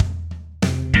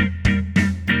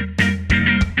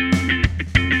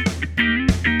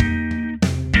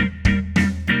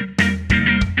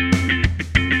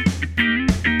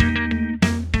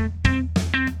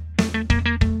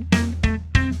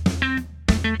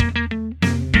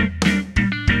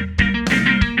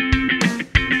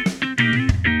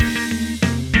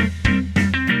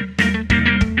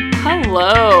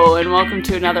welcome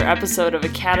to another episode of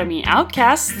Academy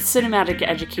Outcasts, the cinematic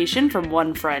education from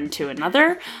one friend to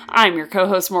another. I'm your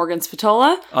co-host, Morgan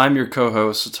Spatola. I'm your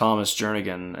co-host, Thomas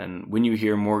Jernigan, and when you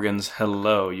hear Morgan's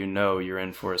hello, you know you're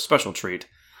in for a special treat.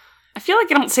 I feel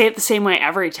like I don't say it the same way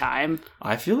every time.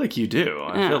 I feel like you do.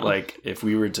 I feel like if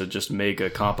we were to just make a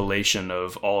compilation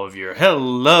of all of your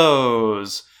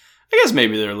hellos, I guess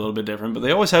maybe they're a little bit different, but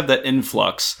they always have that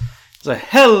influx. It's like,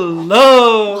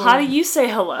 hello! Well, how do you say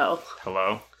hello?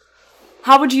 Hello?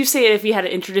 How would you say it if you had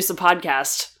to introduce a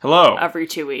podcast? Hello! Every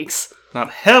 2 weeks.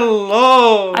 Not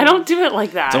hello! I don't do it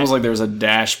like that. It's almost like there's a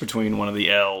dash between one of the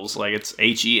L's, like it's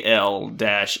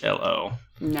HEL-LO.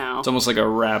 No. It's almost like a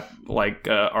rap,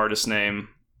 artist name.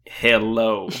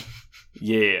 Hello.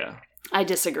 Yeah. I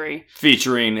disagree.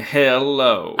 Featuring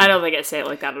hello. I don't think I'd say it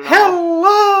like that at all.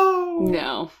 Hello!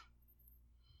 No.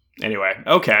 Anyway,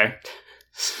 okay.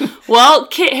 Well,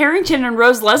 Kit Harington and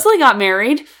Rose Leslie got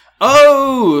married.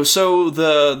 Oh, so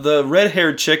the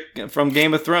red-haired chick from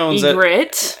Game of Thrones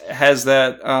Ygritte has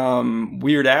that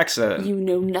weird accent. You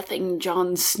know nothing,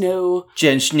 Jon Snow.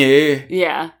 Jon Snow.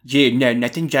 Yeah. Yeah, no,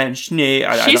 nothing, Jon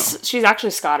Snow. She's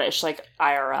actually Scottish, like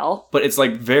IRL. But it's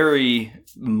like very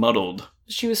muddled.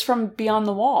 She was from Beyond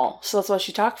the Wall, so that's why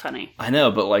she talked funny. I know,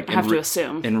 but like I have to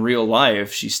assume. In real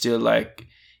life, she's still like...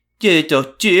 It's how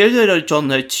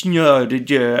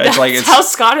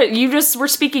Scottish. You just were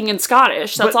speaking in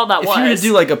Scottish. That's all that was. If you were to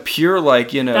do like a pure,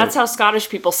 that's how Scottish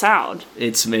people sound.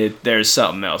 There's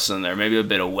something else in there. Maybe a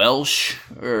bit of Welsh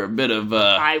or a bit of.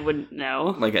 I wouldn't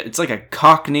know. It's like a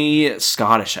Cockney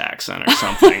Scottish accent or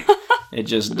something. It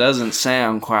just doesn't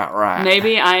sound quite right.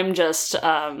 Maybe I'm just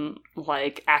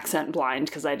accent blind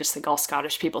because I just think all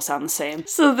Scottish people sound the same.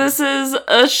 So this is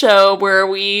a show where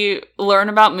we learn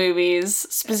about movies.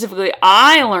 Specifically,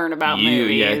 I learn about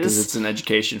movies. Yeah, because it's an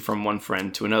education from one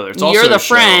friend to another. It's You're also the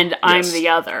friend, yes. I'm the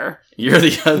other. You're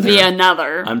the other. The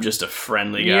another. I'm just a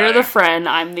friendly guy. You're the friend,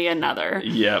 I'm the another.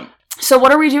 Yep. So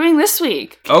what are we doing this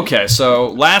week? Okay, so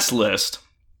last list,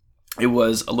 it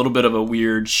was a little bit of a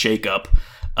weird shakeup.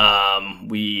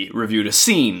 We reviewed a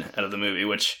scene out of the movie,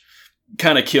 which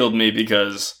kind of killed me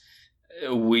because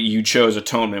you chose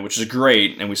Atonement, which is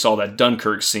great, and we saw that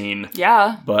Dunkirk scene.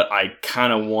 Yeah. But I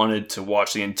kind of wanted to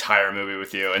watch the entire movie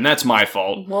with you, and that's my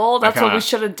fault. Well, that's what we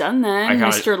should have done then,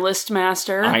 Mr.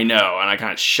 Listmaster. I know, and I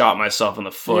kind of shot myself in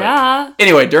the foot. Yeah.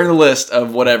 Anyway, during the list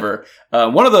of whatever,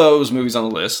 one of those movies on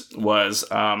the list was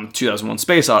 2001: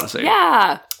 Space Odyssey.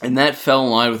 Yeah. And that fell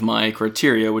in line with my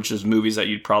criteria, which is movies that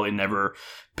you'd probably never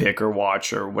pick or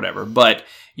watch or whatever. But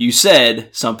you said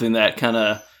something that kind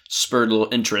of spurred a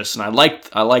little interest, and I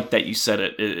liked that you said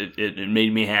it. It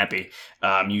made me happy.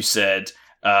 You said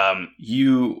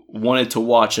you wanted to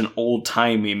watch an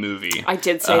old-timey movie. I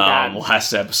did say that.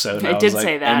 Last episode. I did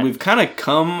say that. And we've kind of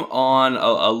come on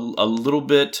a little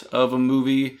bit of a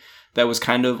movie that was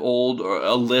kind of old, or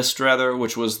a list rather,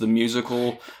 which was the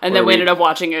musical. And then we ended up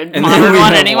watching a modern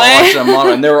one anyway.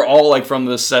 And they were all like from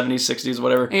the 70s, 60s,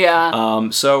 whatever. Yeah.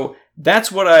 So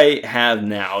that's what I have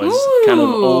now, is kind of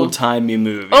old-timey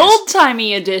movies.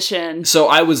 Old-timey edition. So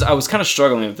I was kind of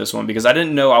struggling with this one because I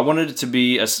didn't know. I wanted it to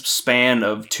be a span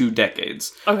of 2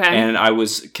 decades. Okay. And I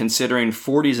was considering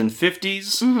 40s and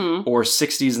 50s or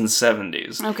 60s and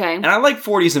 70s. Okay. And I like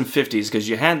 40s and 50s because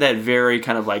you had that very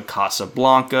kind of like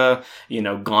Casablanca,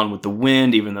 Gone with the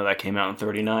Wind, even though that came out in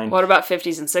 39. What about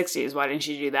 50s and 60s? Why didn't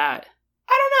you do that?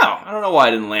 I don't know why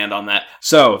I didn't land on that.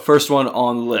 So, first one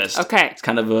on the list. Okay. It's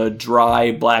kind of a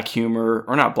dry black humor,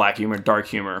 or not black humor, dark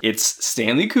humor. It's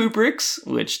Stanley Kubrick's,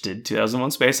 which did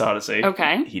 2001: Space Odyssey.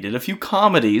 Okay. He did a few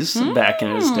comedies back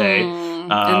in his day.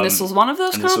 And this was one of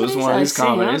those comedies? This was one of his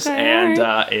comedies. Okay, and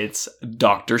right. It's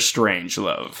Dr.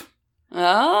 Strangelove.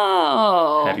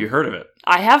 Oh. Have you heard of it?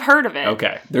 I have heard of it.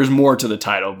 Okay. There's more to the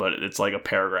title, but it's like a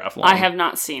paragraph long. I have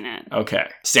not seen it. Okay.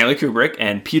 Stanley Kubrick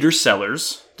and Peter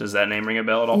Sellers. Does that name ring a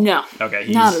bell at all? No.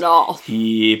 Okay. Not at all.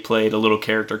 He played a little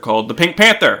character called the Pink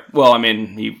Panther. Well, I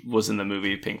mean, he was in the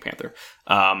movie Pink Panther.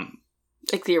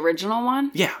 Like the original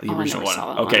one? Yeah, the original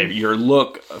one. Okay, your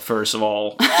look, first of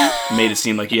all, made it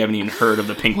seem like you haven't even heard of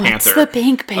the Pink Panther. What's the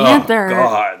Pink Panther? Oh,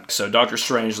 God. So Dr.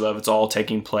 Strangelove, it's all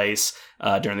taking place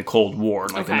during the Cold War,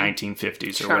 like the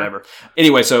 1950s or whatever.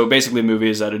 Anyway, so basically the movie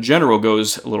is that a general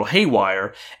goes a little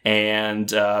haywire and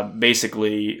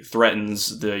basically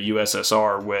threatens the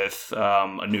USSR with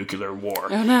a nuclear war.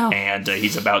 Oh, no. And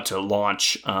he's about to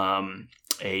launch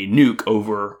a nuke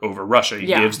over Russia. He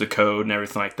gives the code and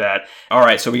everything like that. All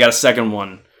right, so we got a second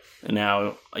one.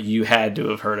 Now, you had to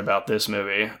have heard about this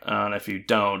movie. And if you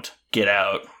don't, get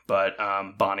out. But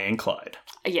Bonnie and Clyde.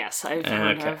 Yes, I've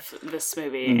heard of this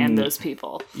movie and those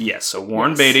people. Yes, so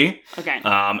Warren Beatty. Okay.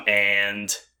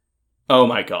 And, oh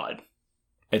my God.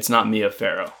 It's not Mia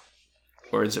Farrow.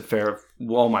 Or is it Farrow?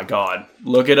 Oh my God.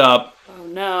 Look it up. Oh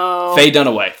no. Faye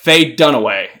Dunaway. Faye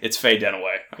Dunaway. It's Faye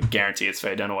Dunaway. I guarantee it's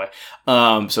Faye Dunaway.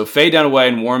 So Faye Dunaway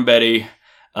and Warren Beatty.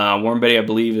 Warren Beatty, I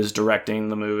believe, is directing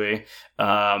the movie.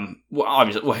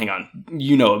 Obviously, hang on.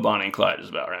 You know what Bonnie and Clyde is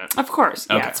about, right? Of course.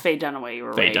 Yeah, Okay. it's Faye Dunaway. You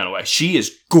were Faye right. Dunaway. She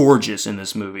is gorgeous in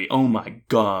this movie. Oh my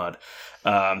God.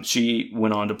 She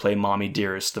went on to play Mommy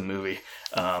Dearest, the movie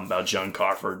about Joan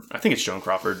Crawford. I think it's Joan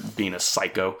Crawford being a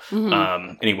psycho.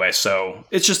 Anyway, so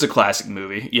it's just a classic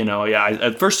movie. You know, yeah.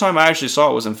 The first time I actually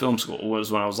saw it was in film school.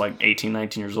 Was when I was like 18,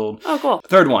 19 years old. Oh, cool.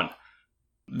 Third one.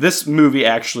 This movie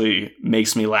actually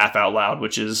makes me laugh out loud,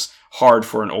 which is hard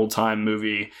for an old-time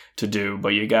movie to do. But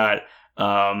you got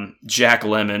Jack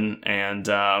Lemmon and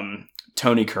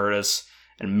Tony Curtis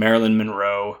and Marilyn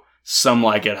Monroe. Some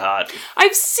Like It Hot.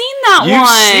 I've seen that You've one.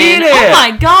 seen it? Oh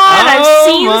my God. I've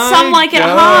seen Some Like It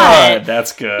Hot.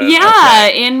 That's good. Yeah.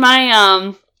 Okay. In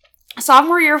my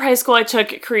sophomore year of high school, I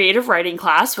took creative writing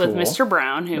class with Cool. Mr.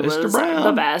 Brown, who Mr. was Brown.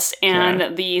 the best. And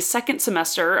Okay. the second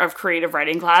semester of creative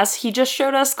writing class, he just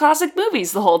showed us classic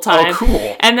movies the whole time. Oh,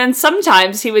 cool. And then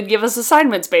sometimes he would give us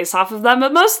assignments based off of them,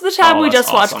 but most of the time Oh, we that's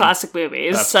just watched awesome. classic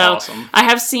movies. That's so awesome. I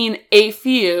have seen a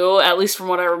few, at least from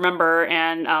what I remember,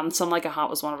 and Some Like It Hot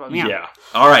was one of them. Yeah.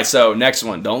 All right, so next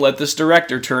one. Don't let this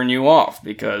director turn you off,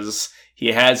 because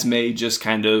he has made just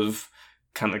kind of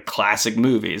classic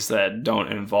movies that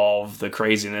don't involve the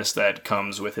craziness that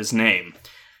comes with his name.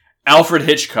 Alfred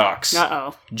Hitchcock's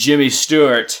Uh-oh. Jimmy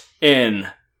Stewart in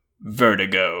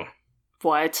Vertigo.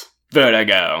 What?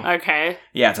 Vertigo. Okay.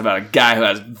 Yeah, it's about a guy who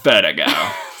has vertigo.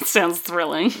 Sounds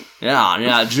thrilling.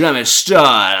 yeah, Jimmy Stewart.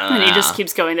 And he just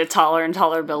keeps going to taller and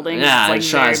taller buildings. Yeah, It's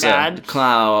he like very tries to bad.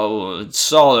 climb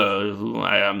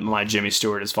solo. My Jimmy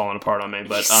Stewart is falling apart on me, You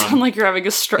but sound like you're having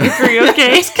a stroke. Are you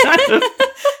okay?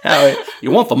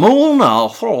 you want the moon? I'll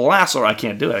throw a lasso. I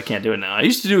can't do it now. I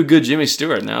used to do a good Jimmy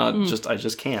Stewart. Now I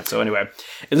just can't. So anyway,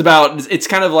 it's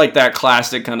kind of like that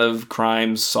classic kind of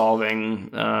crime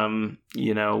solving,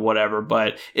 whatever.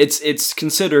 But it's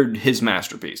considered his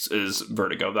masterpiece is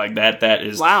Vertigo. Like that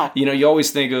is Wow. You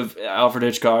always think of Alfred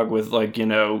Hitchcock with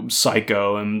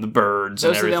Psycho and The Birds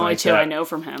and Those are everything the only like two that. I know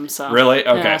from him. So Really?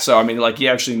 Okay. Yeah. So, I mean, he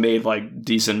actually made,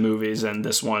 decent movies, and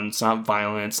this one, it's not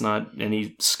violent, it's not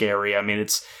any scary. I mean,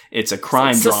 it's a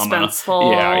crime drama.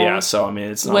 Suspenseful. Yeah. So, I mean,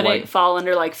 it's not Would it fall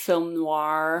under, film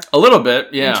noir? a little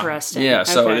bit, yeah. Interesting. Yeah,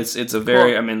 so Okay. it's a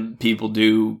very, Cool. I mean, people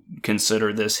do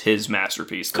consider this his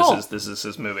masterpiece. Cool. This is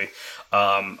his movie.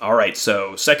 All right,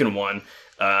 so, second one.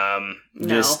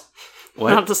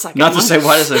 What? Not the second Not one. to say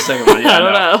what is the second one. Yeah, I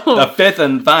don't know. The fifth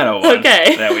and final one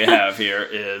Okay. that we have here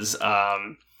is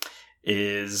a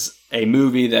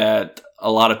movie that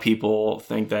a lot of people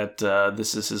think that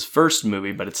this is his first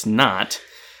movie, but it's not.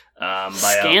 By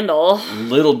Scandal. a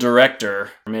little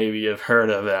director, maybe you've heard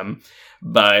of him,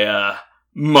 by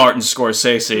Martin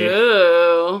Scorsese,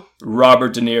 Ooh.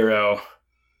 Robert De Niro,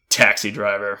 Taxi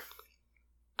Driver.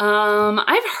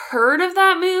 I've heard of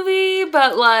that movie,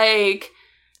 but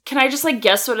can I just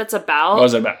guess what it's about? What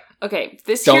was it about? Okay,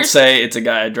 this Don't here's- say it's a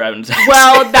guy driving a taxi.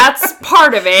 Well, that's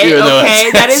part of it. Even though Okay,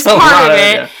 that's that is a part lot of of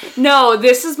it. it, No,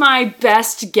 this is my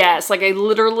best guess. I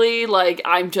literally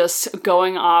I'm just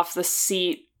going off the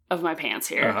seat of my pants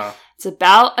here. Uh-huh. It's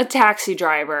about a taxi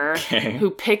driver Okay.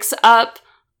 who picks up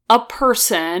a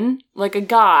person, a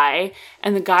guy,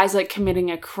 and the guy's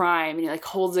committing a crime, and he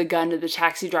holds a gun to the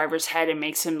taxi driver's head and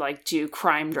makes him do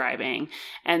crime driving,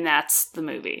 and that's the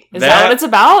movie. Is that what it's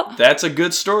about? That's a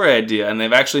good story idea, and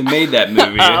they've actually made that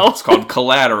movie. Oh. It's called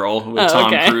Collateral with Oh,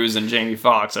 Tom okay. Cruise and Jamie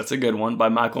Foxx. That's a good one by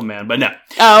Michael Mann, but no.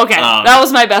 Oh, okay. That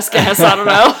was my best guess. I don't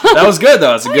know. That was good,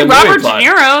 though. It's a good movie Robert De plot.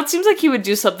 Niro. It seems like he would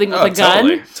do something with a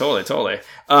gun. Totally.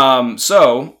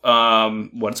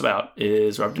 What it's about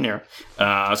is Robert De Niro.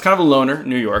 It's kind of a loner in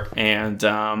New York, and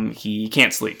he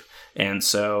can't sleep. And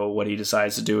so what he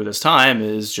decides to do with his time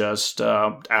is just,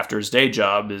 after his day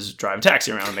job, is drive a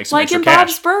taxi around and make some Like extra in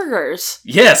cash. Bob's Burgers.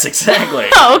 Yes, exactly.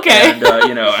 Oh, okay. And,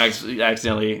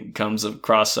 accidentally comes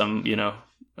across some,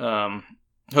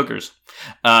 hookers.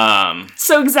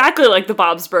 So exactly like the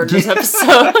Bob's Burgers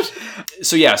episode.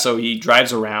 So he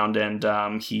drives around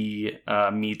and he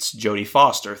meets Jodie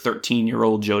Foster,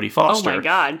 13-year-old Jodie Foster. Oh my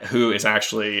God. Who is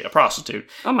actually a prostitute.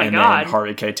 Oh my and God. then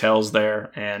Harvey Keitel's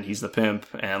there, and he's the pimp,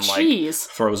 and Jeez.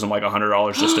 throws him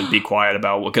 $100 just to be quiet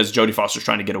about, because Jodie Foster's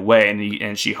trying to get away,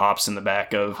 and she hops in the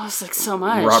back of Oh, it's so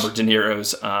much. Robert De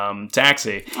Niro's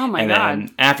taxi. Oh my and God. then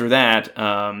after that,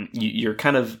 you're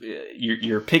kind of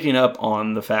you're picking up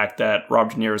on the fact that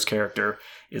Robert De Niro's character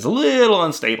is a little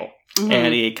unstable. Mm-hmm.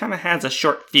 And he kind of has a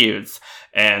short fuse.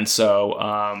 And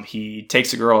so he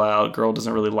takes a girl out. Girl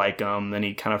doesn't really like him. Then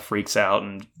he kind of freaks out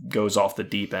and goes off the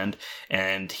deep end.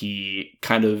 And he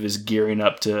kind of is gearing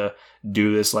up to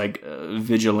do this like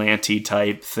vigilante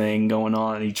type thing going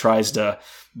on. And he tries to,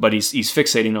 but he's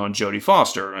fixating on Jodie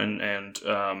Foster and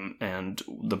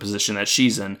the position that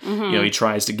she's in. Mm-hmm. You know, he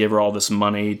tries to give her all this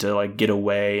money to like get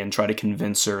away and try to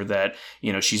convince her that,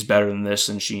 you know, she's better than this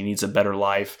and she needs a better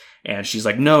life. And she's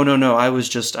like, no, I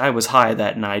was high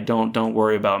that night. Don't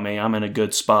worry about me. I'm in a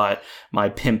good spot. My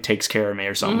pimp takes care of me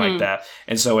or something like that.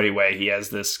 And so anyway, he has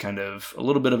this kind of a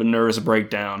little bit of a nervous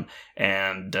breakdown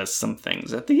and does some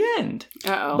things at the end.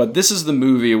 Uh-oh. But this is the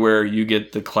movie where you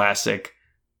get the classic,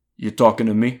 "You talking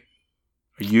to me?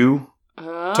 Are you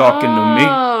talking to me?"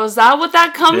 Oh, is that what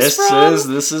that comes from?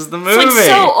 This is the movie. It's like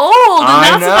so old, and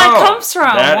that's what that comes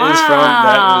from.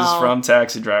 That is from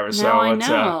Taxi Driver. So now I it's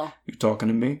know. You talking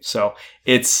to me? So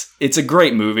it's a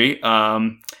great movie.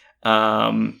 Oh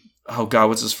God,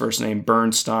 what's his first name?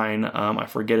 Bernstein. I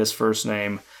forget his first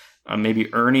name.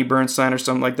 Maybe Ernie Bernstein or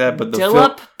something like that. But the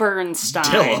Dillip Bernstein.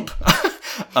 Dillip.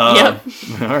 Yep.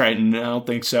 All right, no, I don't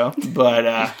think so. But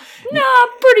no, I'm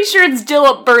pretty sure it's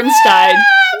Dillip Bernstein.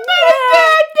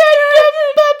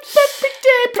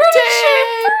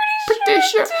 Pretty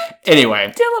sure.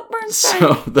 Anyway, Dillip Bernstein.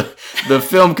 so the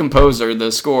film composer,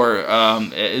 the score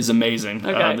is amazing.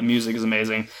 Okay. The music is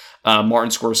amazing. Martin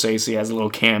Scorsese has a little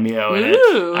cameo in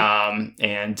Ooh. it.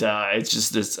 And it's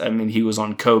just this. I mean, he was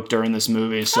on coke during this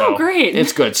movie, so great.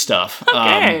 It's good stuff.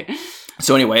 Okay.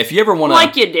 So anyway, if you ever want to,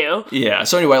 Like you do. yeah.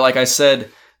 So anyway, like I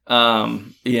said, or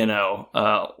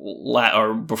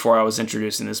before I was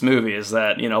introducing this movie, is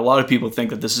that, you know, a lot of people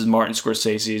think that this is Martin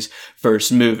Scorsese's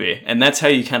first movie, and that's how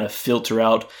you kind of filter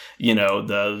out, you know,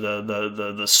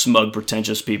 the smug,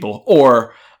 pretentious people,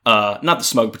 or not the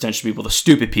smug, pretentious people, the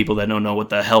stupid people that don't know what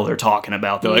the hell they're talking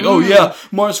about. They're like, oh yeah,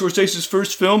 Martin Scorsese's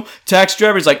first film, Taxi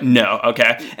Driver. It's like, no,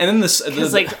 okay. And then this,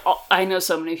 Because, I know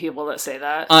so many people that say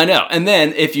that. I know. And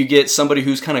then if you get somebody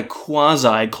who's kind of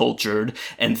quasi-cultured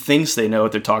and thinks they know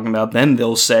what they're talking about, then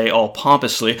they'll say all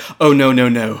pompously, oh, no.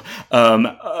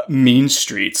 Mean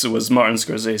Streets was Martin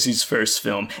Scorsese's first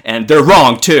film. And they're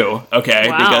wrong, too, okay?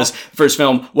 Wow. Because first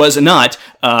film was not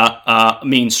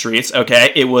Mean Streets,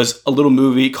 okay? It was a little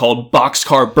movie called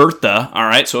Boxcar Bertha, all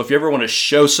right? So if you ever want to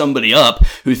show somebody up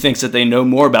who thinks that they know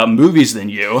more about movies than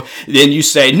you, then you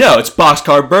say, no, it's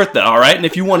Boxcar Bertha, all right? And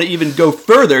if you want to even go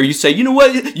further, you say, you know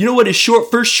what his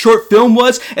first short film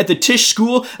was at the Tisch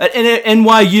School at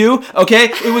NYU, okay?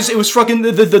 It was fucking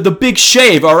the Big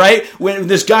Shave, all right? When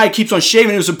this guy keeps on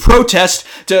shaving, it was a protest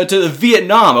to the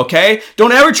Vietnam, okay?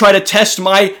 Don't ever try to test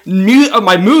my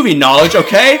movie knowledge,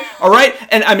 okay? All right?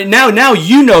 And I mean, now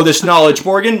you know this knowledge,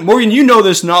 Morgan. Morgan, you know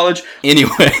this knowledge. Anyway.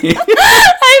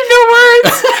 I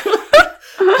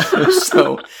have no words.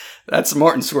 So that's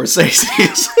Martin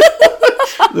Scorsese's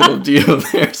little deal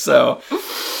there. So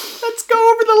let's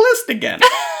go over the list again.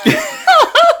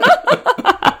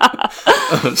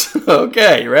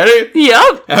 Okay, you ready?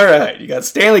 Yep. All right. You got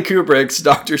Stanley Kubrick's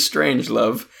Dr.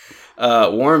 Strangelove,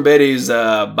 Warren Beatty's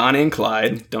Bonnie and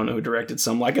Clyde. Don't know who directed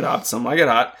Some Like It Hot, Some Like It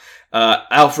Hot.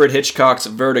 Alfred Hitchcock's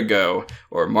Vertigo,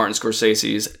 or Martin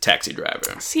Scorsese's Taxi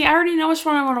Driver. See, I already know which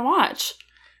one I want to watch.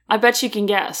 I bet you can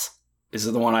guess. Is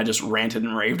it the one I just ranted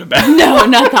and raved about? No,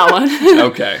 not that one.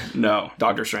 Okay, no.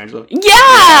 Dr. Strangelove? Yeah!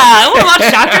 I want to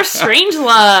watch Dr. Strangelove.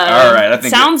 All right, I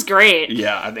think sounds great.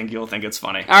 Yeah, I think you'll think it's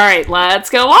funny. All right, let's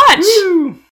go watch.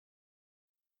 Woo.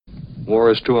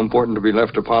 War is too important to be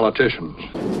left to politicians.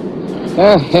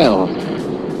 Oh, hell.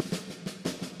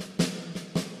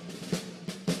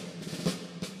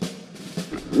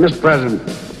 Mr. President,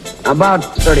 about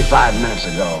 35 minutes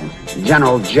ago,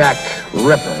 General Jack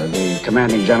Ripper, the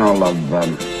commanding general of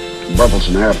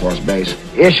Burleson Air Force Base,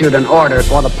 issued an order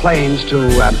for the planes to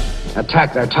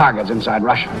attack their targets inside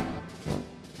Russia.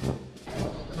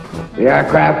 The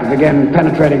aircraft will begin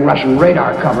penetrating Russian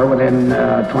radar cover within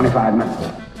 25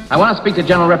 minutes. I want to speak to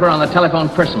General Ripper on the telephone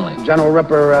personally. General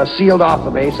Ripper sealed off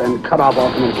the base and cut off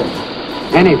all communication.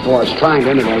 Any force trying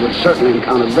to enter would certainly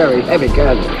encounter very heavy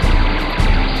casualties.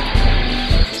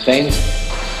 Staines,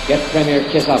 get Premier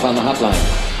Kissoff on the hotline.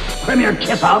 Premier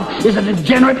Kissoff is a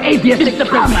degenerate atheistic Mr.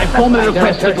 President, I formally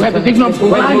request that you have the signal from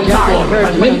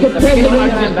Mr.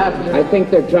 President, I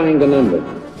think they're trying the number.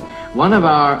 One of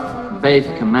our base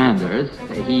commanders,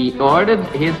 he ordered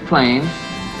his planes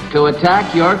to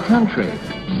attack your country.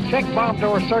 Check bomb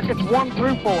door circuits 1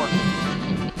 through 4.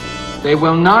 They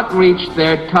will not reach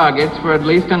their targets for at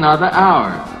least another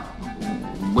hour.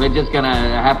 We're just gonna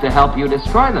have to help you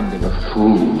destroy them. The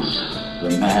fools.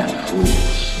 The mad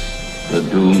fools. The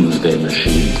Doomsday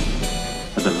Machine.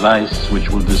 A device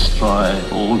which will destroy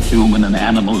all human and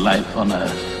animal life on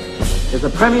Earth. Is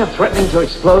the Premier threatening to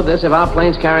explode this if our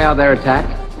planes carry out their attack?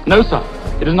 No, sir.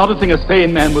 It is not a thing a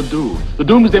sane man would do. The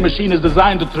Doomsday Machine is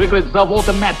designed to trigger itself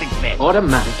automatically.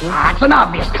 Automatically? It's an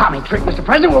obvious commie trick, Mr.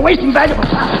 President. We're wasting valuable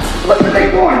time. Look what they're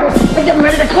doing. They're getting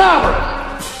ready to clobber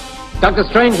us. Dr.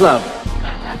 Strangelove.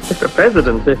 Mr.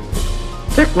 President, the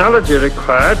technology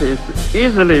required is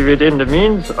easily within the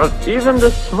means of even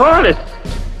the smallest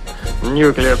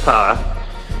nuclear power.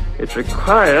 It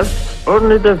requires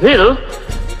only the will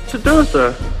to do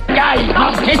so. Guys,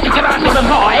 not take it out of the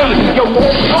law, eh? You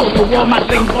won't go to war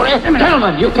mustering for it.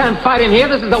 Gentlemen, you can't fight in here.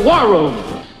 This is the war room.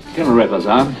 Colonel Ripper,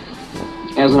 sir.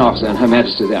 As an officer in Her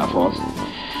Majesty's Air Force,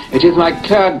 it is my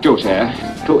clear duty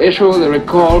to issue the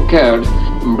recall code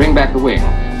and bring back the wing.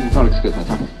 Don't excuse me,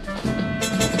 sir.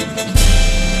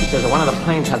 He says that one of the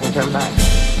planes hasn't turned back.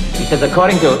 He says,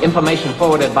 according to information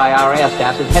forwarded by our air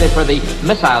staff, it's headed for the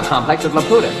missile complex at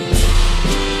Laputa.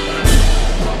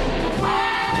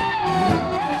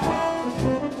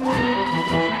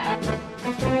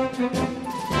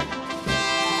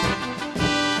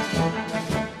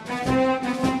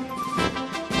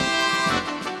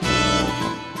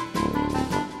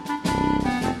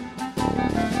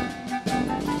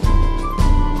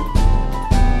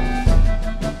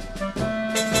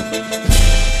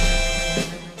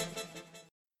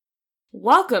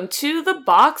 Welcome to the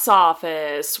box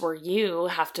office, where you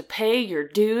have to pay your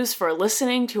dues for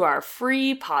listening to our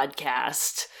free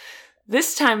podcast.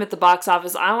 This time at the box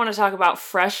office, I want to talk about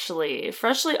Freshly.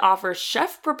 Freshly offers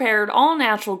chef-prepared,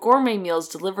 all-natural gourmet meals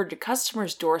delivered to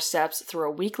customers' doorsteps through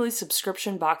a weekly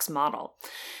subscription box model.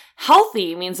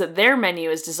 Healthy means that their menu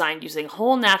is designed using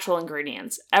whole natural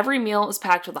ingredients. Every meal is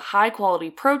packed with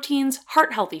high-quality proteins,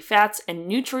 heart-healthy fats, and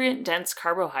nutrient-dense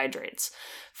carbohydrates.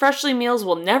 Freshly meals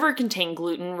will never contain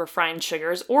gluten, refined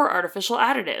sugars, or artificial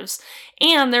additives.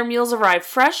 And their meals arrive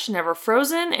fresh, never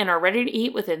frozen, and are ready to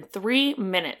eat within 3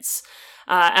 minutes.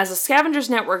 As a Scavengers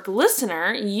Network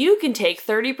listener, you can take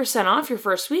 30% off your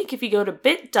first week if you go to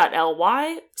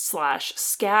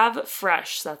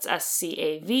bit.ly/scavfresh. That's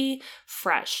SCAV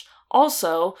fresh.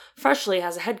 Also, Freshly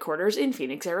has a headquarters in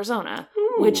Phoenix, Arizona,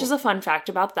 which is a fun fact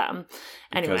about them.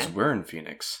 Anyway. Because we're in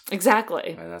Phoenix.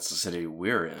 Exactly. And that's the city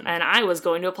we're in. And I was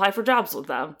going to apply for jobs with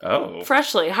them. Oh.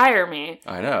 Freshly, hire me.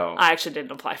 I know. I actually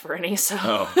didn't apply for any, so.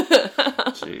 Oh.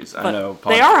 Jeez, I know.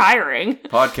 They are hiring.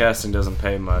 Podcasting doesn't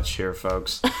pay much here,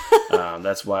 folks.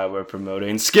 That's why we're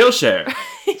promoting Skillshare.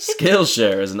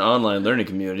 Skillshare is an online learning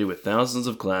community with thousands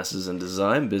of classes in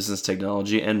design, business,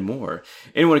 technology, and more.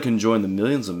 Anyone can join the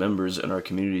millions of members in our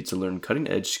community to learn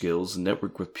cutting-edge skills,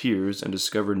 network with peers, and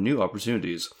discover new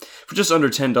opportunities. For just under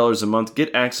 $10 a month,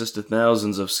 get access to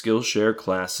thousands of Skillshare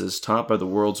classes taught by the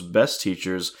world's best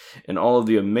teachers in all of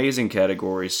the amazing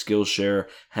categories Skillshare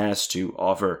has to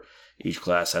offer. Each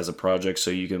class has a project so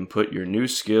you can put your new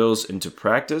skills into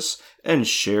practice and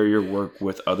share your work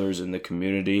with others in the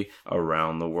community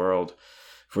around the world.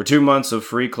 For 2 months of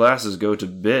free classes, go to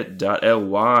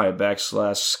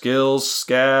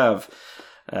bit.ly/skillsscav.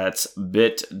 That's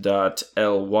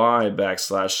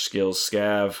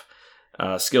bit.ly/skillsscav.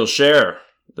 Skillshare,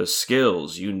 the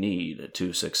skills you need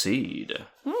to succeed.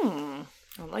 I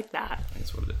like that.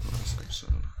 That's what it did last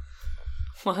episode.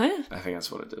 What? I think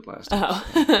that's what it did last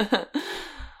episode. Oh.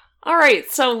 All right,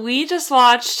 so we just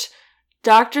watched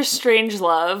Dr.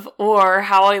 Strangelove, or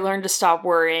How I Learned to Stop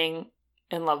Worrying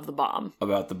and Love the Bomb.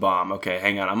 About the bomb. Okay,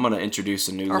 hang on. I'm going to introduce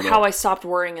a new Or How I Stopped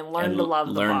Worrying and Learned to Love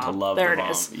the Bomb. Learn to Love there the it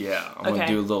Bomb. is. Yeah, I'm going to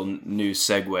do a little new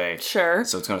segue. Sure.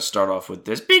 So it's going to start off with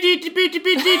this,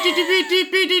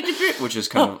 which is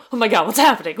kind of... Oh my god, what's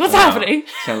happening? What's happening?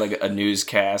 Kind of like a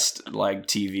newscast, like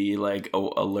TV, like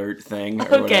alert thing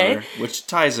or whatever. Which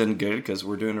ties in good because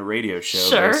we're doing a radio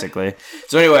show, basically.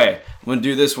 So anyway, I'm going to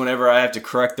do this whenever I have to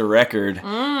correct the record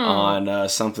on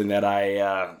something that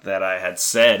I had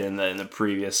said in the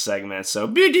previous segment. So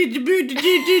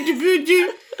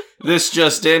this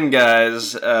just in,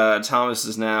 guys. Thomas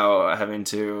is now having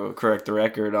to correct the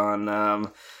record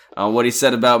on what he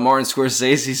said about Martin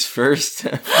Scorsese's first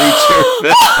feature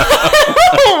film.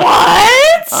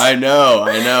 What? I know.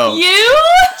 You?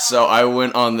 So I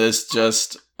went on this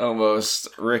just almost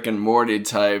Rick and Morty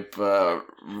type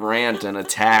rant and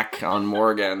attack on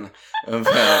Morgan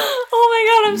about oh my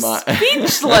god, I'm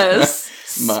speechless.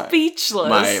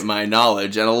 Speechless. My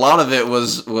knowledge, and a lot of it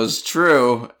was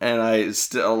true, and I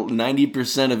still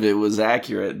 90% of it was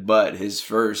accurate. But his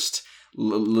first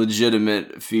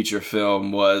legitimate feature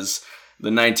film was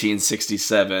the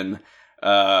 1967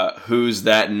 "Who's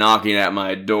That Knocking at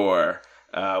My Door?"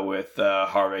 with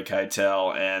Harvey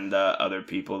Keitel and other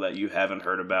people that you haven't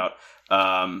heard about.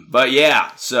 But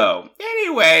yeah, so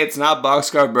anyway, it's not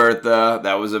Boxcar Bertha.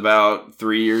 That was about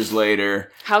 3 years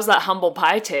later. How's that humble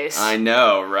pie taste? I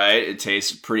know, right? It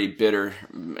tastes pretty bitter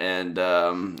and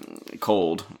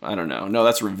cold. I don't know. No,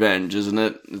 that's Revenge, isn't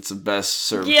it? It's the best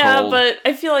served cold. Yeah, but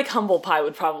I feel like humble pie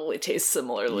would probably taste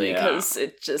similarly because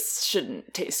it just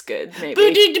shouldn't taste good, maybe.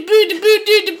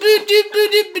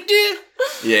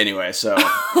 Yeah, anyway, so...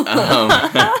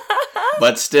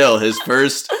 but still, his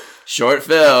first... short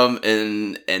film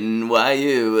in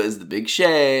NYU is The Big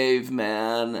Shave,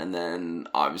 man. And then,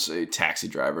 obviously, Taxi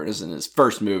Driver is in his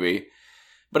first movie.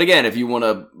 But again, if you want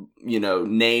to,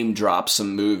 name drop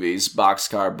some movies,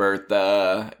 Boxcar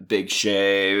Bertha, Big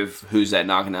Shave, Who's That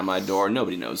Knocking at My Door?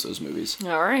 Nobody knows those movies.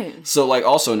 All right. So,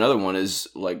 also another one is,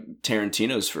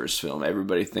 Tarantino's first film.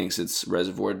 Everybody thinks it's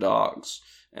Reservoir Dogs.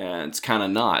 And it's kind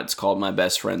of not. It's called My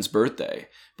Best Friend's Birthday.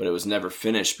 But it was never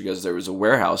finished because there was a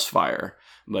warehouse fire.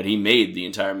 But he made the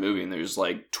entire movie, and there's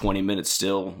 20 minutes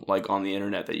still on the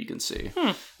internet that you can see.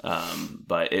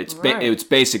 But it's it's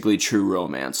basically True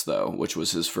Romance, though, which was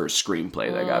his first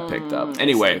screenplay that got picked up.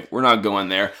 Anyway, we're not going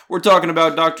there. We're talking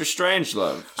about Dr.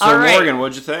 Strangelove. So, Morgan,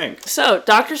 what'd you think? So,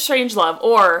 Dr. Strangelove,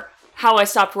 or How I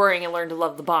Stopped Worrying and Learned to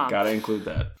Love the Bomb. Gotta include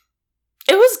that.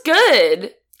 It was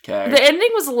good. Okay. The ending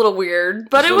was a little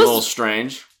weird, but it was... a little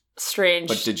strange. Strange.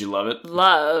 But did you love it?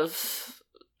 Love...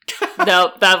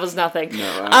 No, that was nothing.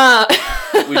 No, right?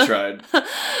 We tried.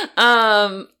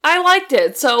 I liked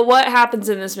it. So what happens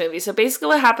in this movie? So basically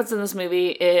what happens in this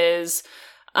movie is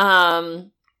a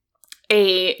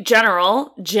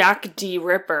general, Jack D.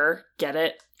 Ripper, get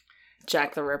it?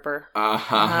 Jack the Ripper. All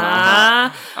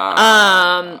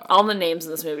the names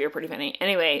in this movie are pretty funny.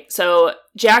 Anyway, so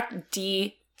Jack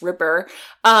D. Ripper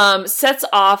sets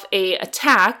off a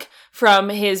attack from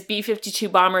his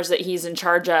B-52 bombers that he's in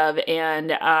charge of,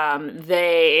 and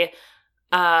they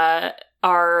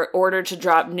are ordered to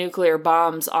drop nuclear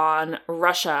bombs on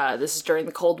Russia. This is during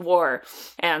the Cold War.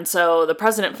 And so the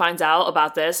president finds out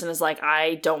about this and is like,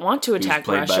 I don't want to attack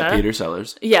Russia. He's played by Peter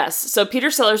Sellers. Yes. So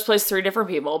Peter Sellers plays 3 different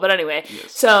people. But anyway,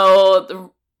 so the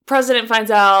president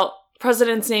finds out,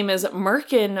 president's name is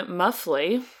Merkin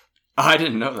Muffley. I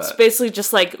didn't know that. It's basically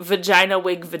just vagina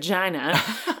wig vagina.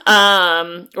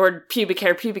 Or pubic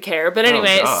hair. But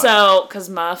anyway, so, because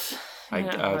Muff.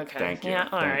 Okay. Thank you. Yeah,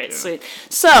 all right, you. Sweet.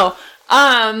 So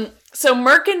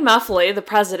Merkin Muffley, the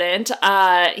president,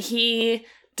 he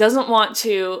doesn't want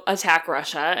to attack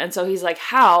Russia. And so he's like,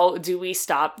 how do we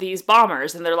stop these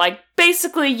bombers? And they're like,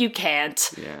 basically, you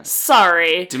can't. Yeah.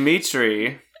 Sorry.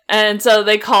 Dmitry. And so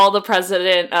they call the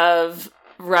president of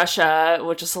Russia,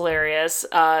 which is hilarious,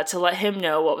 to let him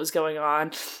know what was going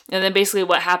on. And then basically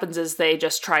what happens is they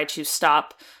just try to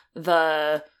stop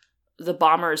the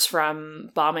bombers from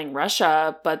bombing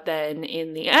Russia, but then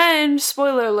in the end,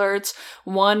 spoiler alerts,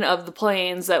 one of the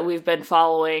planes that we've been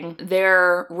following,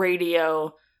 their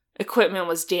radio equipment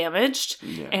was damaged,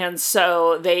 and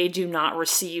so they do not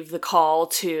receive the call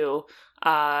to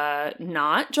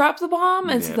not drop the bomb,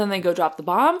 and so then they go drop the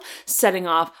bomb, setting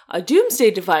off a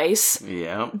doomsday device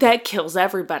that kills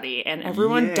everybody, and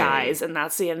everyone dies, and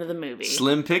that's the end of the movie.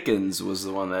 Slim Pickens was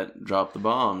the one that dropped the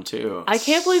bomb, too. I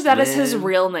can't believe that is his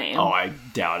real name. Oh, I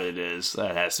doubt it is.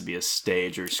 That has to be a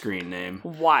stage or screen name.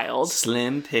 Wild.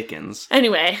 Slim Pickens.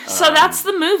 Anyway, so that's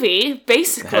the movie,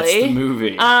 basically. That's the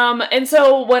movie. And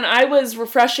so when I was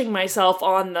refreshing myself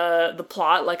on the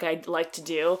plot, like I like to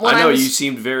do... you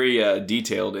seemed very...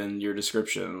 detailed in your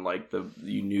description,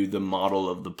 you knew the model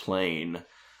of the plane,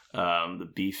 the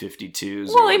B-52s.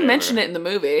 Well, I mentioned it in the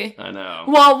movie. I know.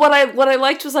 Well, what I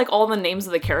liked was all the names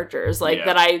of the characters,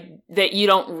 that you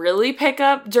don't really pick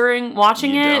up during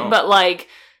watching it, but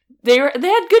they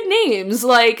had good names.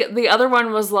 The other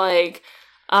one was Mandrake.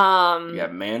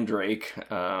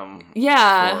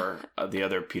 For the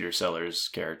other Peter Sellers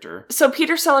character. So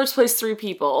Peter Sellers plays 3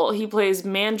 people. He plays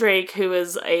Mandrake, who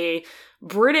is a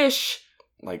British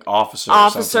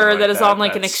officer that is on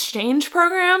an exchange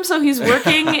program, so he's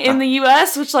working in the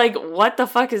US, which what the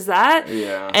fuck is that?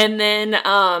 Yeah. And then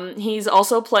he's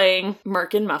also playing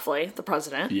Merkin Muffley, the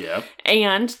president. Yep.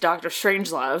 And Dr.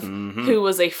 Strangelove, who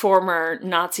was a former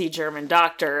Nazi German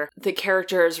doctor. The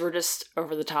characters were just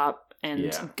over the top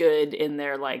and good in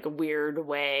their like weird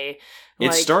way.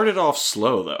 It started off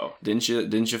slow though, didn't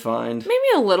you find? Maybe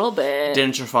a little bit.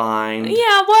 Didn't you find?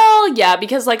 Yeah, well, yeah,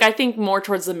 because like I think more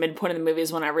towards the midpoint of the movie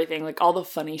is when everything, like all the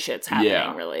funny shit's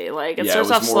happening. Really, like it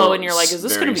starts off slow and you're like, is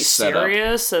this going to be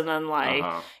serious? And then like,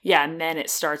 and then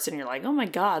it starts and you're like, oh my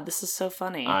god, this is so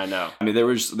funny. I know. I mean,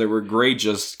 there were great,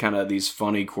 just kind of these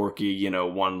funny, quirky,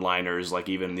 one-liners, like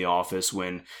even in The Office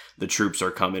when the troops are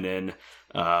coming in.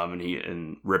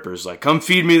 And Ripper's like, come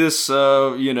feed me this,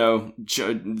 the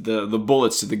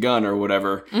bullets to the gun or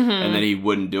whatever. Mm-hmm. And then he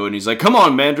wouldn't do it. And he's like, come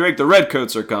on, Mandrake, the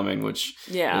redcoats are coming, which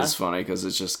is funny because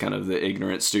it's just kind of the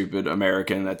ignorant, stupid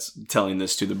American that's telling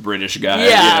this to the British guy.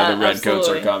 Yeah, the redcoats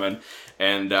are coming.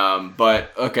 And,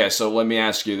 but, okay, so let me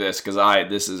ask you this, because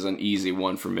this is an easy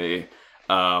one for me.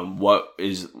 What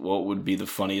would be the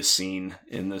funniest scene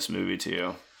in this movie to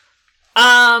you?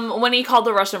 When he called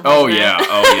the Russian president.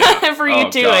 Oh yeah. For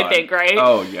you too, God. I think, right?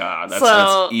 Oh yeah,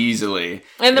 that's easily.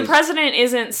 And the president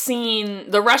isn't seen.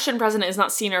 The Russian president is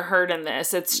not seen or heard in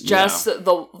this. It's just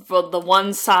the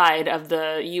one side of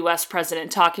the U.S.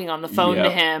 president talking on the phone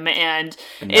to him, and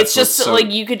it's just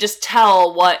like you could just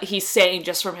tell what he's saying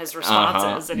just from his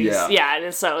responses, and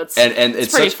and so it's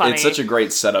it's pretty funny. It's such a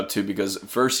great setup too, because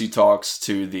first he talks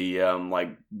to the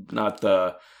not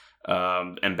the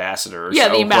ambassador.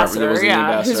 The ambassador,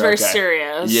 who's very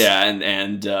serious. Yeah,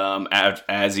 and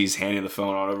as he's handing the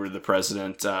phone on over to the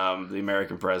president, the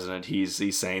American president,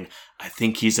 he's saying, I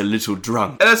think he's a little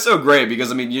drunk. And that's so great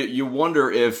because, I mean, you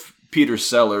wonder if Peter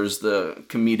Sellers, the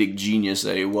comedic genius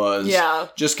that he was,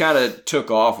 just kind of took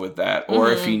off with that,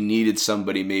 or if he needed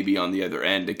somebody maybe on the other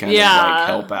end to kind of like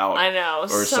help out. I know, or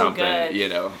so something,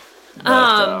 good.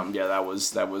 But that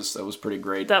was pretty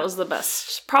great. That was the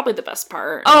best, probably the best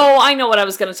part. Oh, I know what I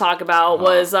was going to talk about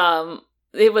was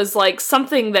it was like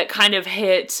something that kind of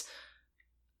hit,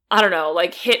 I don't know,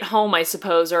 like hit home, I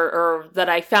suppose, or that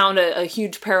I found a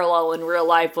huge parallel in real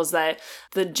life was that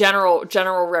the General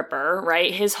Ripper,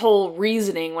 right, his whole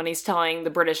reasoning when he's telling the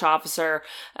British officer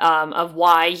of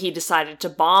why he decided to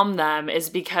bomb them is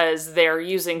because they're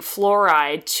using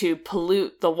fluoride to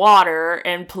pollute the water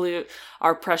and pollute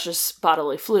our precious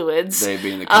bodily fluids. They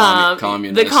being the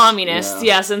communists. The communists,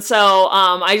 yes. And so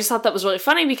I just thought that was really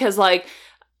funny because, like,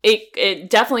 It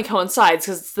definitely coincides,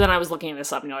 because then I was looking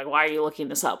this up and you're like, why are you looking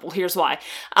this up? Well, here's why.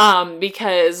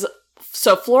 Because,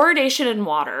 so fluoridation in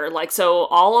water, like, so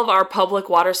all of our public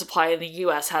water supply in the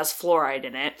U.S. has fluoride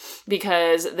in it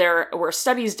because there were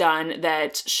studies done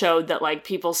that showed that, like,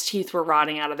 people's teeth were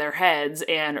rotting out of their heads,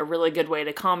 and a really good way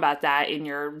to combat that in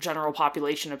your general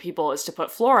population of people is to put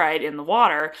fluoride in the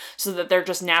water so that they're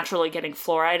just naturally getting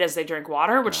fluoride as they drink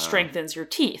water, which strengthens your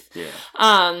teeth. Yeah.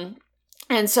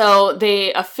 And so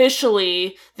the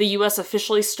U.S.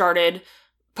 officially started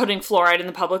putting fluoride in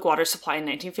the public water supply in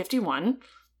 1951.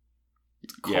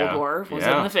 Cold War was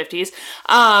in the 50s.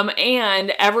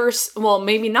 And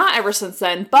maybe not ever since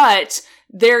then, but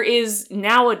there is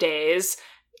nowadays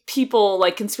people,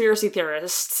 like conspiracy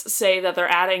theorists, say that they're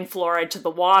adding fluoride to the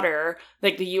water,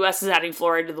 like the U.S. is adding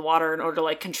fluoride to the water in order to,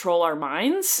 like, control our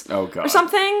minds. Oh, God. Or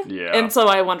something. Yeah. And so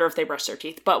I wonder if they brush their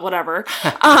teeth, but whatever.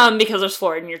 Because there's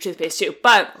fluoride in your toothpaste, too.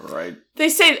 But they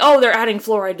say, they're adding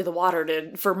fluoride to the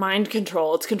water for mind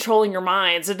control. It's controlling your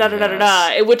minds,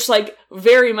 which, like,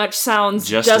 very much sounds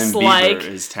Justin Bieber like...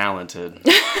 is talented.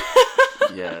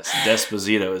 Yes,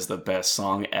 Despacito is the best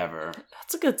song ever.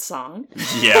 That's a good song.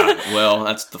 Yeah, well,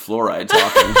 that's the fluoride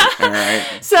talking. All right.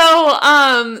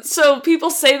 So people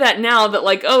say that now, that,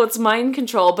 like, it's mind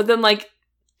control, but then, like,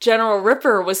 General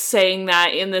Ripper was saying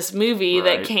that in this movie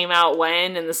that came out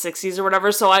in the 60s or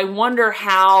whatever, so I wonder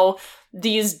how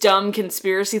these dumb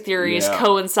conspiracy theories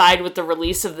coincide with the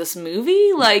release of this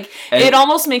movie. Like, it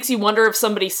almost makes you wonder if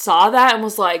somebody saw that and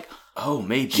was like, oh,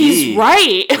 maybe. He's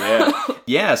right.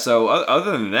 Yeah, so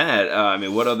other than that, I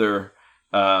mean, what other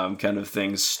kind of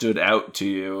things stood out to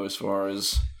you as far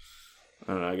as,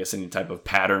 I don't know, I guess any type of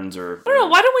patterns or... I don't know,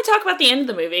 why don't we talk about the end of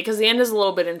the movie? Because the end is a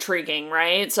little bit intriguing,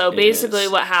 right? So basically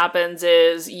what happens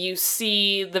is you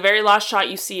see, the very last shot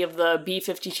you see of the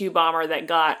B-52 bomber that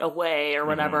got away or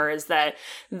whatever is that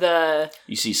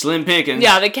you see Slim Pickens.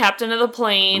 Yeah, the captain of the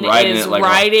plane is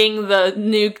riding the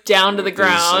nuke down to the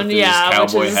ground. His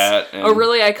cowboy which is hat a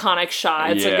really iconic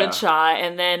shot. It's a good shot.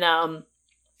 And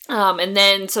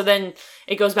then, so then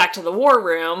it goes back to the war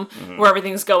room where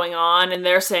everything's going on, and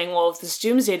they're saying, well, if this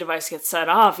doomsday device gets set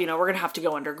off, we're going to have to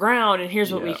go underground, and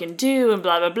here's what we can do, and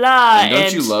blah, blah, blah. And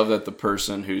don't you love that the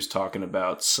person who's talking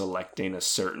about selecting a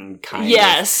certain kind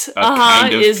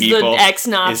of is people the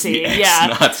ex-Nazi. Is the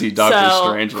ex-Nazi Dr.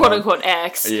 Strange. Quote-unquote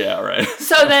ex. Yeah, right.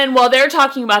 So then, while they're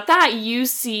talking about that, you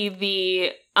see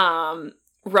the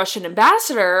Russian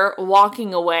ambassador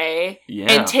walking away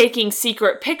Yeah. and taking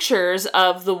secret pictures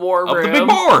of the war room. Of the big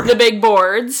board! The big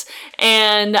boards.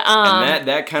 And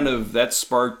that kind of, that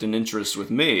sparked an interest with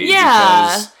me. Yeah.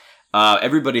 Because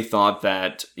everybody thought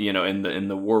that, you know, in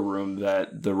the war room,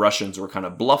 that the Russians were kind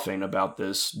of bluffing about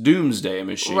this doomsday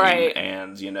machine. Right.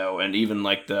 And, you know, and even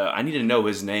like I need to know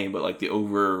his name, but like the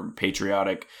over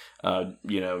patriotic,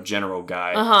 you know, general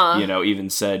guy, you know, even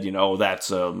said, you know,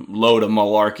 that's a load of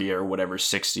malarkey or whatever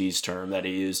 60s term that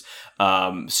he used.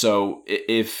 So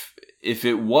if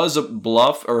it was a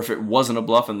bluff, or if it wasn't a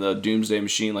bluff and the doomsday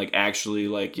machine like actually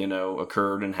like, you know,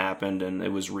 occurred and happened and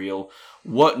it was real,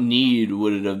 what need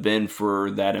would it have been for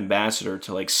that ambassador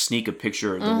to like sneak a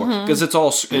picture of the war? Because it's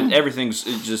all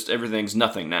everything's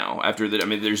nothing now after that. I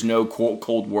mean, there's no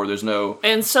Cold War. There's no.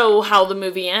 And so how the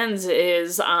movie ends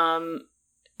is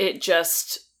it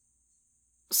just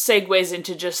segues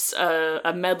into just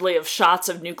a medley of shots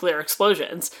of nuclear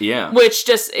explosions. Yeah. Which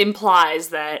just implies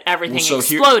that everything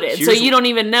exploded. Here's so you don't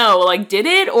even know, like, did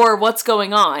it or what's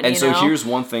going on? And you so know? here's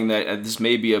one thing that this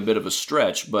may be a bit of a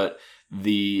stretch, but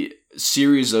the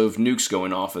series of nukes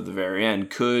going off at the very end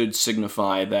could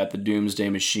signify that the doomsday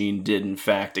machine did in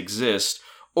fact exist,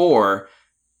 or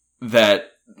that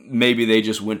maybe they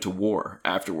just went to war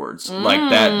afterwards. Like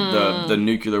that the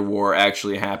nuclear war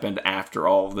actually happened after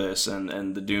all of this,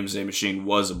 and the doomsday machine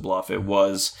was a bluff. It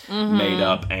was made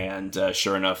up, and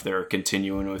sure enough, they're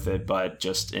continuing with it, but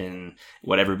just in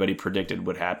what everybody predicted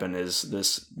would happen is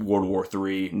this World War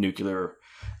III nuclear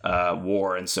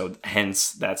war. And so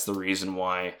hence that's the reason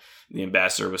why the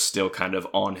ambassador was still kind of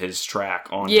on his track,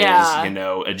 on his, you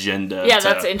know, agenda. Yeah,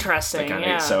 that's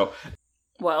interesting. So,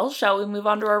 well, shall we move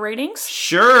on to our ratings?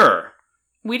 Sure.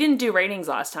 We didn't do ratings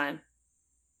last time.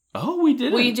 Oh, we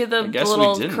didn't. We did the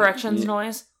little corrections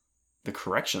noise. The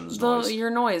corrections noise. Your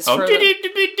noise. Oh.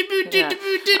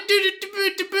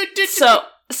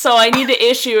 So I need to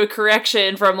issue a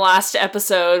correction from last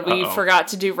episode. We Uh-oh. forgot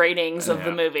to do ratings of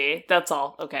the movie. That's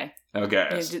all. Okay.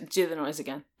 Okay. Do the noise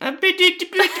again.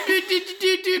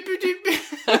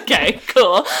 Okay,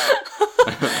 cool.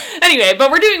 Anyway, but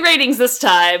we're doing ratings this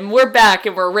time. We're back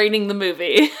and we're rating the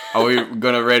movie. Are we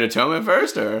going to rate Atonement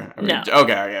first, or? No.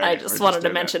 Okay. I just wanted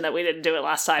to mention that we didn't do it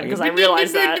last time because I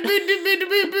realized that.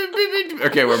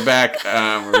 Okay, we're back.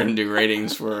 We're going to do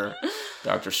ratings for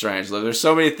Doctor Strangelove. There's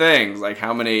so many things. Like,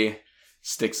 how many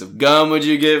sticks of gum would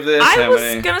you give this? I was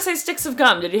going to say sticks of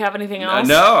gum. Did you have anything else?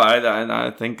 No,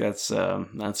 I think that's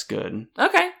good.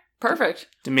 Okay, perfect.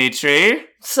 Dimitri?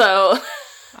 So...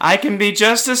 I can be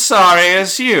just as sorry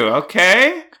as you,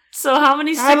 okay? So how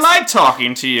many sticks... I like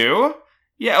talking to you.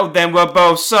 Yeah, then we're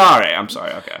both sorry. I'm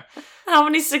sorry, okay. How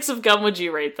many sticks of gum would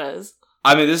you rate this?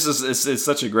 I mean, this is it's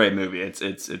such a great movie.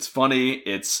 It's funny.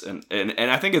 And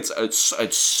I think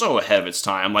it's so ahead of its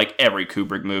time. Like every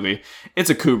Kubrick movie, it's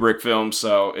a Kubrick film,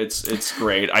 so it's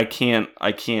great. I can't.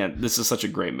 This is such a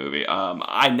great movie.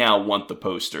 I now want the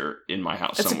poster in my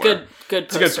house. It's somewhere. a good poster.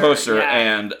 It's a good poster,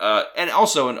 yeah. and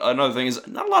also another thing is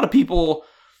not a lot of people,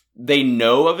 they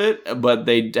know of it, but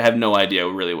they have no idea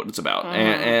really what it's about.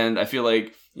 And I feel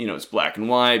like, you know, it's black and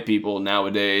white. People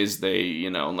nowadays, they, you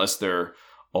know, unless they're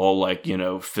all like, you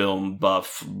know, film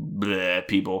buff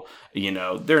people, you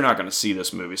know, they're not going to see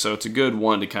this movie. So it's a good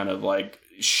one to kind of like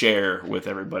share with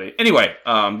everybody. Anyway,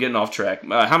 getting off track.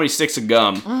 How many sticks of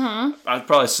gum? I'd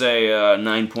probably say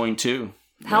 9.2.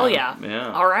 Hell yeah.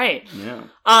 Yeah. All right. Yeah.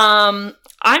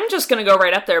 I'm just going to go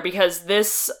right up there because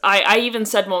this, I even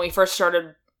said when we first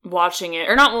started watching it,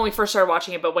 or not when we first started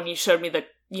watching it, but when you showed me the,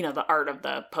 you know, the art of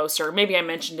the poster. Maybe I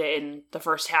mentioned it in the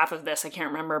first half of this. I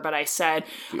can't remember, but I said,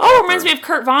 it reminds me of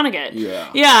Kurt Vonnegut. Yeah.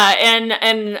 Yeah,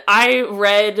 and I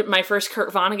read my first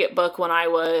Kurt Vonnegut book when I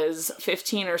was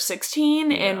 15 or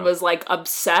 16 and was like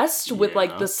obsessed with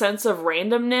like the sense of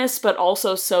randomness, but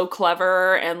also so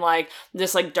clever and like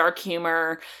this like dark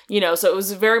humor, you know, so it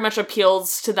was very much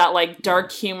appeals to that like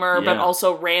dark humor, but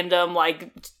also random,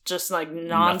 like just like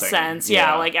nonsense.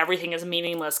 Yeah, like everything is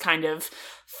meaningless kind of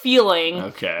feeling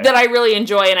that I really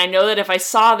enjoy. And I know that if I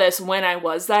saw this when I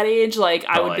was that age, like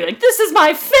I would be like, this is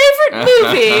my favorite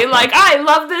movie. Like I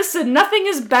love this and nothing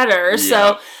is better.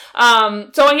 So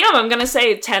I'm gonna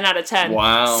say 10 out of 10.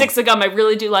 Wow. Sticks of gum. I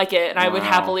really do like it and I would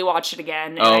happily watch it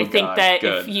again. And I think that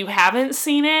good. if you haven't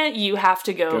seen it, you have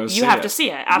to go you have to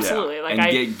see it. Absolutely. Yeah. Like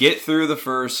and get through the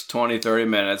first 20-30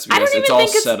 minutes because I don't it's even all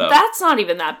think set up. That's not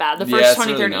even that bad. The first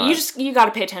 20-30 really you got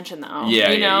to pay attention though.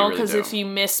 Yeah, you know, because if you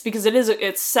miss, because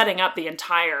it's setting up the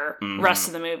entire rest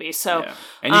of the movie. So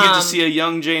and you get to see a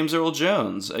young James Earl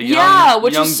Jones. Which young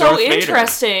is so Darth Vader.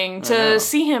 interesting to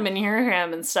see him and hear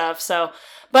him and stuff. So,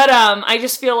 but I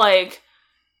just feel like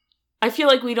I feel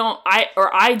like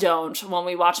I don't, when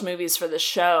we watch movies for this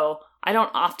show, I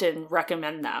don't often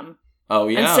recommend them. Oh,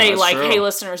 yeah. And say, that's like, true. hey,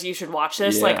 listeners, you should watch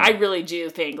this. Yeah. Like, I really do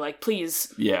think, like,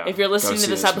 please, Yeah, if you're listening go to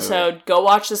this see this episode, movie. go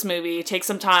watch this movie. Take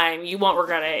some time. You won't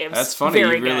regret it. It was That's funny.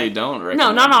 very You really good. don't recommend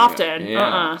No, not it. often.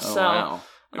 Yeah. So, Wow.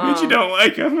 I bet you don't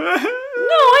like them. No,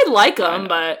 I like them,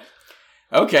 but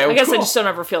Okay, well, I guess cool. I just don't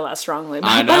ever feel that strongly.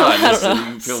 I know. I don't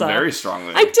know. You feel So, very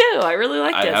strongly. I do. I really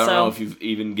liked I it. don't so know if you've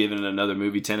even given another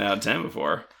movie 10 out of 10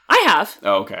 before. I have.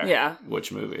 Oh, okay. Yeah.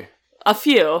 Which movie? A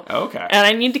few. Okay. And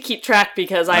I need to keep track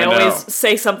because I know. always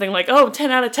say something like,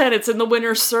 10 out of 10, it's in the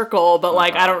winner's circle. But,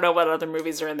 like, I don't know what other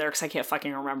movies are in there because I can't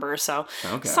fucking remember. So,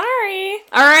 sorry.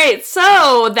 All right.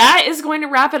 So, that is going to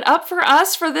wrap it up for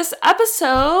us for this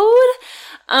episode.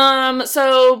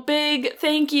 So big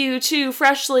thank you to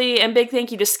Freshly and big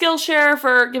thank you to Skillshare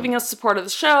for giving us support of the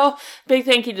show. Big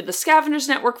thank you to the Scavengers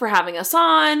Network for having us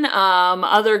on.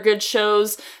 Other good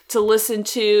shows to listen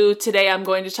to. Today I'm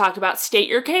going to talk about State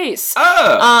Your Case.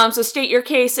 So State Your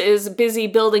Case is busy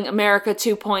building America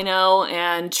 2.0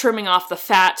 and trimming off the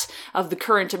fat of the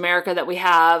current America that we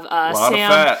have.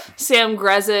 Sam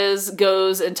Grezes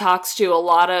goes and talks to a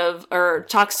lot of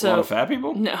fat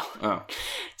people? No. Oh.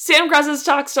 Sam Grezes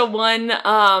talks to one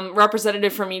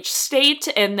representative from each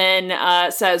state and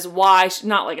then says why,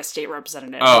 not like a state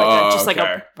representative, just like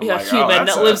a human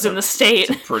that lives in the state.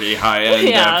 That's a pretty high-end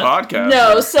podcast.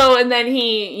 No, so, and then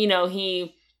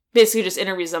he basically just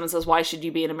interviews them and says, why should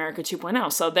you be in America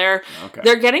 2.0? So they're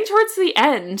getting towards the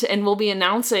end and we'll be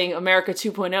announcing America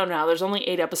 2.0 now. There's only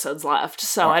 8 episodes left.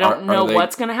 So I don't know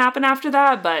what's going to happen after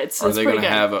that, but it's pretty good. Are they going to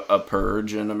have a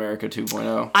purge in America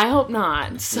 2.0? I hope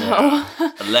not. So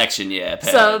Election, purge.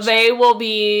 So they will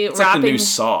be it's wrapping... like the new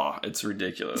Saw. It's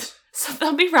ridiculous. So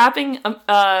they'll be wrapping, God,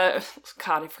 I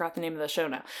forgot the name of the show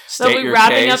now. They'll be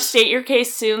wrapping up State Your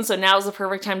Case soon, so now is the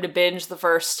perfect time to binge the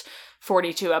first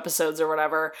 42 episodes or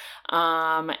whatever.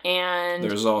 And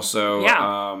there's also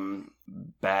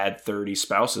Bad 30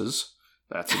 Spouses.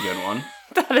 That's a good one.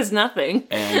 That is nothing.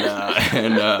 And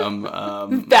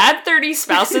Bad 30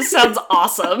 Spouses sounds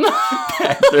awesome.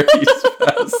 Bad 30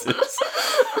 Spouses.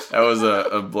 That was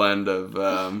a blend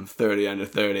of 30 Under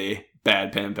 30,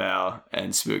 Bad Pen Pal,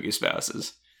 and Spooky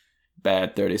Spouses.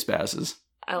 Bad 30 Spouses.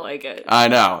 I like it. I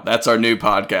know. That's our new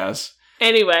podcast.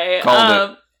 Anyway,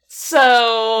 Called it.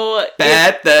 So,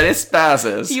 Bad 30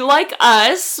 Spouses. If you like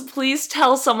us, please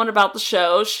tell someone about the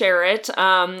show, share it,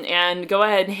 and go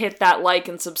ahead and hit that like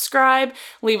and subscribe.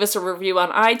 Leave us a review on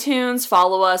iTunes.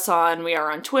 Follow us we are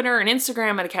on Twitter and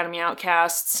Instagram at Academy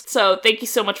Outcasts. So, thank you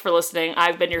so much for listening.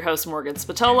 I've been your host, Morgan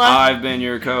Spatola. I've been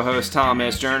your co-host,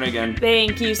 Thomas Jernigan.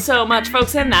 Thank you so much,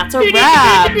 folks, and that's a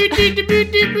wrap.